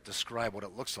adjectives that describe what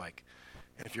it looks like.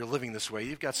 And if you're living this way,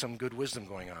 you've got some good wisdom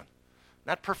going on.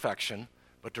 Not perfection,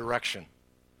 but direction.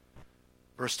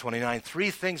 Verse 29, 3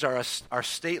 things are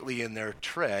stately in their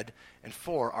tread, and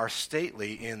 4 are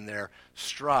stately in their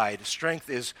stride. Strength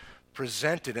is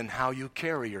presented in how you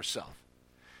carry yourself.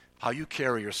 How you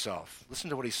carry yourself.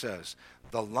 Listen to what he says.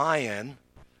 The lion,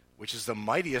 which is the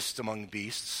mightiest among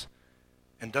beasts,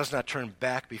 and does not turn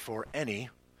back before any,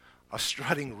 a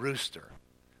strutting rooster.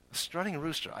 A strutting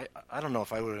rooster. I don't know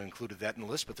if I would have included that in the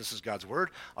list, but this is God's word.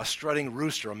 A strutting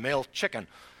rooster, a male chicken.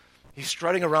 He's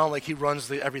strutting around like he runs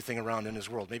everything around in his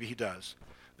world. Maybe he does.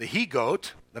 The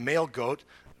he-goat, the male goat,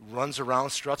 runs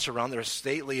around, struts around. They're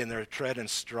stately in their tread and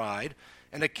stride.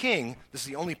 And a king, this is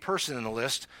the only person in the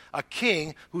list, a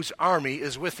king whose army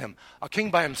is with him. A king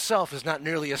by himself is not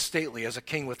nearly as stately as a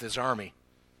king with his army.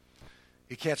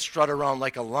 He can't strut around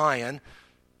like a lion.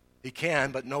 He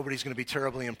can, but nobody's going to be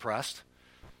terribly impressed.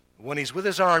 When he's with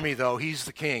his army, though, he's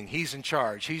the king. He's in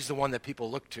charge. He's the one that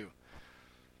people look to.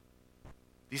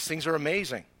 These things are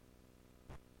amazing.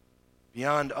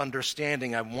 Beyond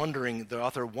understanding, the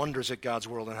author wonders at God's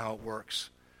world and how it works.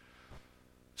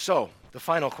 So, the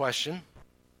final question.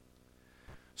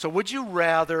 So, would you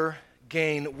rather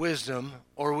gain wisdom,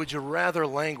 or would you rather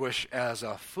languish as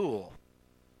a fool?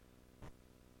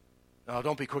 Now,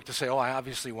 don't be quick to say, I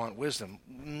obviously want wisdom.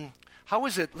 How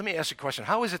is it, let me ask you a question.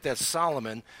 How is it that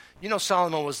Solomon,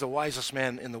 Solomon was the wisest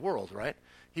man in the world, right?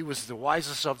 He was the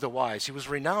wisest of the wise. He was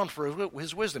renowned for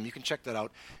his wisdom. You can check that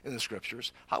out in the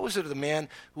scriptures. How is it the man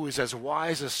who is as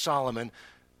wise as Solomon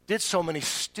did so many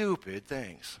stupid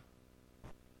things?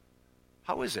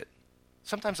 How is it?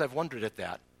 Sometimes I've wondered at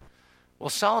that. Well,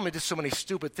 Solomon did so many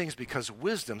stupid things because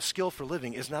wisdom, skill for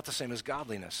living, is not the same as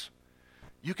godliness.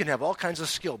 You can have all kinds of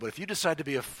skill, but if you decide to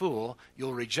be a fool,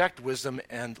 you'll reject wisdom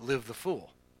and live the fool.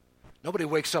 Nobody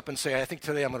wakes up and say, I think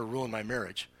today I'm going to ruin my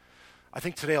marriage. I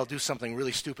think today I'll do something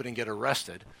really stupid and get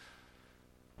arrested.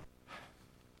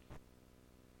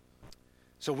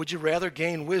 So would you rather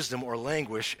gain wisdom or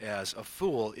languish as a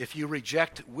fool? If you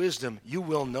reject wisdom, you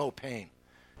will know pain.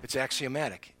 It's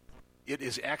axiomatic. It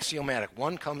is axiomatic.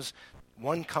 One comes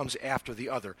after the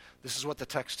other. This is what the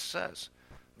text says.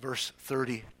 Verse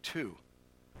 32.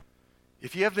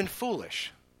 If you have been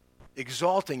foolish,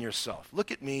 exalting yourself.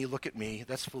 Look at me,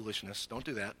 that's foolishness. Don't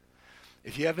do that.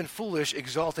 If you have been foolish,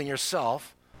 exalting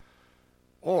yourself,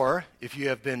 or if you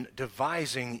have been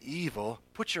devising evil,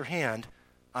 put your hand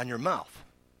on your mouth.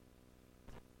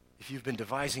 If you've been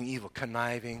devising evil,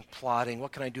 conniving, plotting,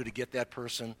 what can I do to get that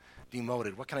person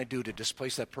demoted? What can I do to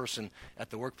displace that person at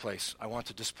the workplace? I want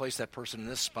to displace that person in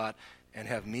this spot and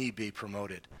have me be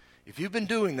promoted. If you've been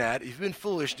doing that, if you've been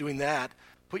foolish doing that,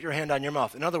 put your hand on your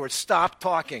mouth. In other words, stop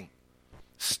talking.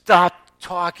 Stop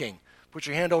talking. Put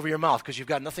your hand over your mouth because you've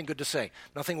got nothing good to say,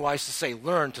 nothing wise to say.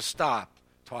 Learn to stop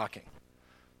talking.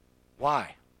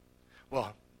 Why?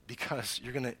 Well, because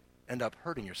you're going to end up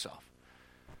hurting yourself.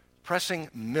 Pressing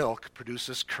milk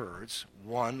produces curds.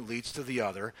 One leads to the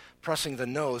other. Pressing the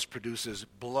nose produces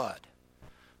blood.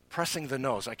 Pressing the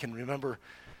nose. I can remember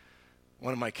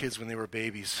one of my kids when they were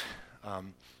babies.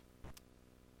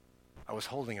 I was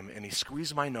holding him, and he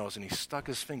squeezed my nose, and he stuck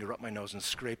his finger up my nose and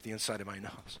scraped the inside of my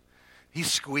nose. He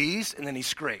squeezed, and then he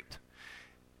scraped.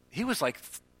 He was like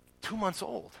 2 months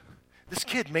old. This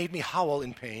kid made me howl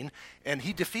in pain, and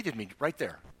he defeated me right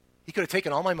there. He could have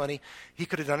taken all my money. He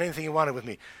could have done anything he wanted with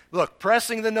me. Look,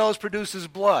 pressing the nose produces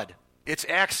blood. It's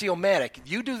axiomatic.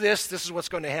 You do this, this is what's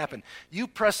going to happen. You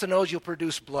press the nose, you'll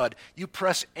produce blood. You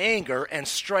press anger, and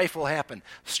strife will happen.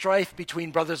 Strife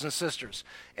between brothers and sisters.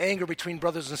 Anger between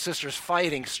brothers and sisters,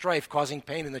 fighting, strife, causing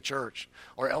pain in the church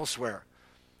or elsewhere.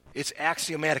 It's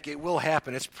axiomatic. It will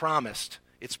happen. It's promised.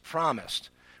 It's promised.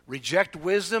 Reject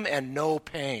wisdom and know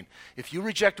pain. If you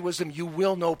reject wisdom, you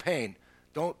will know pain.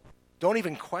 Don't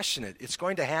even question it. It's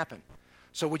going to happen.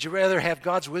 So would you rather have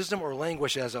God's wisdom or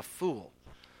languish as a fool?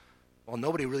 Well,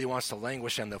 nobody really wants to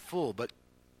languish on the fool, but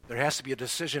there has to be a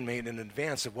decision made in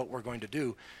advance of what we're going to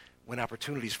do when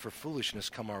opportunities for foolishness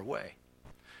come our way.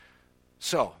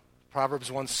 So, Proverbs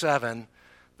 1:7,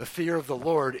 the fear of the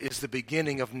Lord is the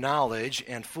beginning of knowledge,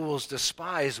 and fools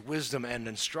despise wisdom and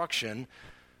instruction.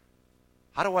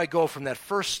 How do I go from that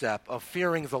first step of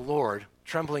fearing the Lord,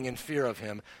 trembling in fear of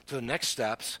him, to the next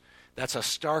steps? That's a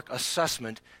stark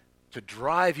assessment to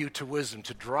drive you to wisdom,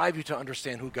 to drive you to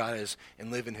understand who God is and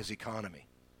live in his economy.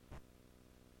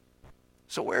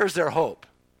 So where is their hope?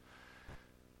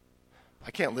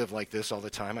 I can't live like this all the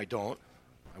time. I don't.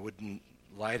 I wouldn't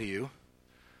lie to you.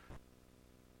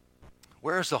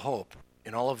 Where is the hope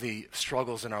in all of the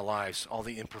struggles in our lives, all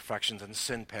the imperfections and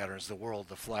sin patterns, the world,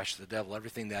 the flesh, the devil,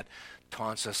 everything that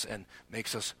taunts us and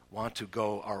makes us want to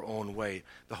go our own way?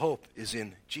 The hope is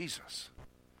in Jesus.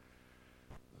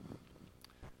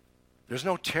 There's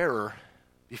no terror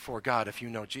before God if you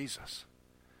know Jesus.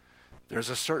 There's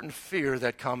a certain fear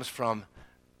that comes from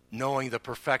knowing the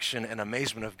perfection and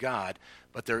amazement of God,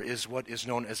 but there is what is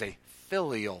known as a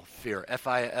filial fear,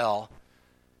 F-I-L-I-A-L,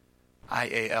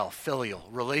 filial,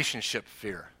 relationship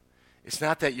fear. It's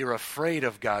not that you're afraid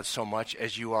of God so much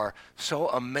as you are so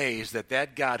amazed that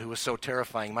that God who is so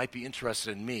terrifying might be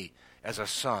interested in me as a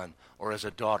son or as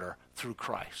a daughter through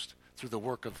Christ, through the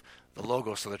work of the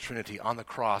Logos of the Trinity on the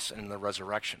cross and in the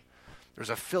resurrection. There's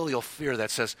a filial fear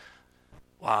that says,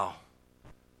 wow,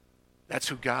 that's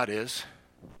who God is,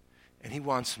 and he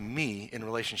wants me in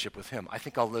relationship with him. I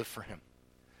think I'll live for him.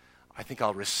 I think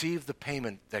I'll receive the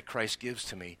payment that Christ gives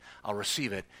to me. I'll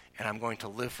receive it, and I'm going to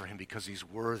live for him because he's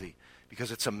worthy, because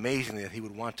it's amazing that he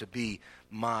would want to be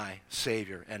my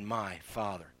Savior and my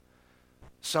Father.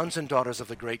 sons and daughters of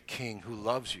the great King who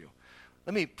loves you.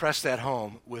 Let me press that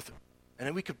home with,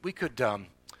 and we could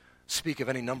speak of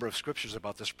any number of scriptures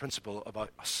about this principle about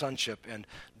sonship and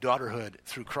daughterhood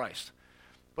through Christ.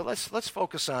 But let's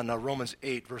focus on Romans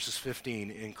 8, verses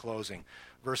 15 in closing,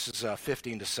 verses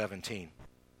 15 to 17.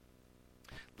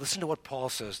 Listen to what Paul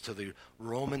says to the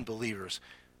Roman believers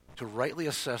to rightly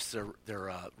assess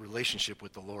their relationship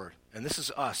with the Lord. And this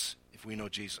is us if we know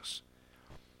Jesus.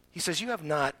 He says,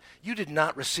 you did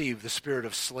not receive the spirit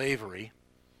of slavery.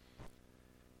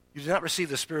 You did not receive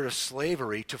the spirit of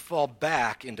slavery to fall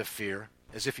back into fear,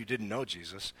 as if you didn't know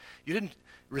Jesus. You didn't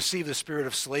receive the spirit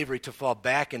of slavery to fall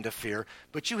back into fear,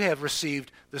 but you have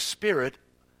received the spirit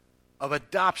of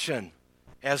adoption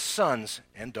as sons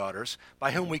and daughters,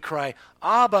 by whom we cry,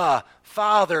 Abba,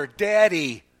 Father,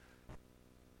 Daddy.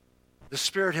 The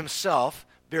Spirit himself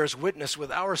bears witness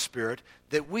with our spirit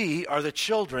that we are the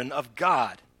children of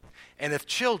God. And if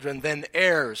children, then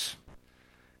heirs,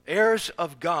 heirs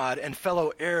of God and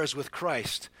fellow heirs with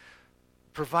Christ,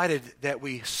 provided that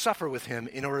we suffer with him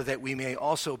in order that we may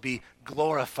also be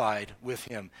glorified with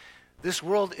him. This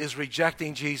world is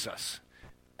rejecting Jesus.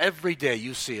 Every day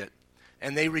you see it.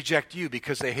 And they reject you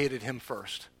because they hated him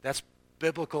first. That's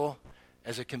biblical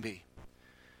as it can be.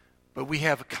 But we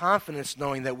have confidence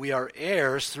knowing that we are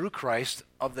heirs through Christ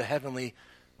of the heavenly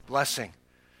blessing.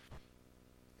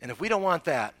 And if we don't want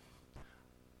that,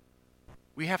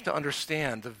 we have to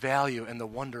understand the value and the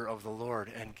wonder of the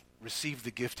Lord and receive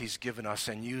the gift he's given us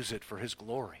and use it for his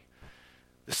glory.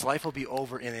 This life will be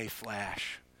over in a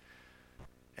flash.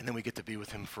 And then we get to be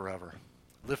with him forever.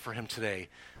 Live for him today.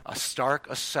 A stark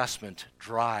assessment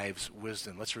drives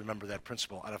wisdom. Let's remember that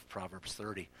principle out of Proverbs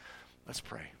 30. Let's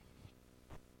pray.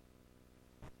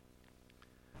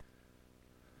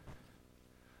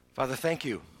 Father, thank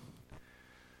you.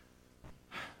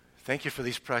 Thank you for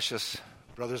these precious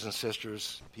brothers and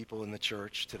sisters, people in the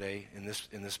church today, in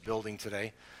this building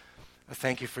today. I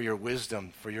thank you for your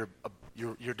wisdom, for your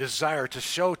desire to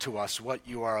show to us what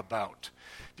you are about.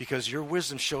 Because your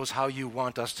wisdom shows how you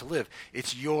want us to live.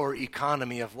 It's your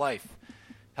economy of life.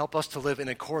 Help us to live in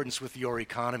accordance with your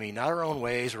economy, not our own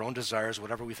ways, our own desires,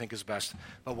 whatever we think is best,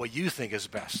 but what you think is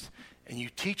best. And you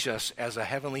teach us as a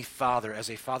heavenly Father, as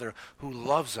a Father who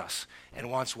loves us and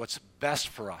wants what's best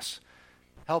for us.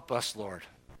 Help us, Lord,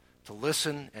 to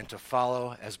listen and to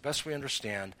follow as best we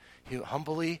understand,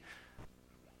 humbly,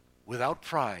 without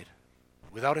pride,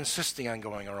 without insisting on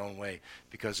going our own way.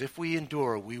 Because if we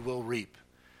endure, we will reap.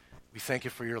 We thank you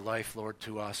for your life, Lord,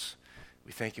 to us.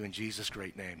 We thank you in Jesus'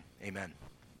 great name. Amen.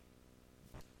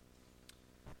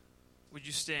 Would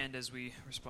you stand as we respond?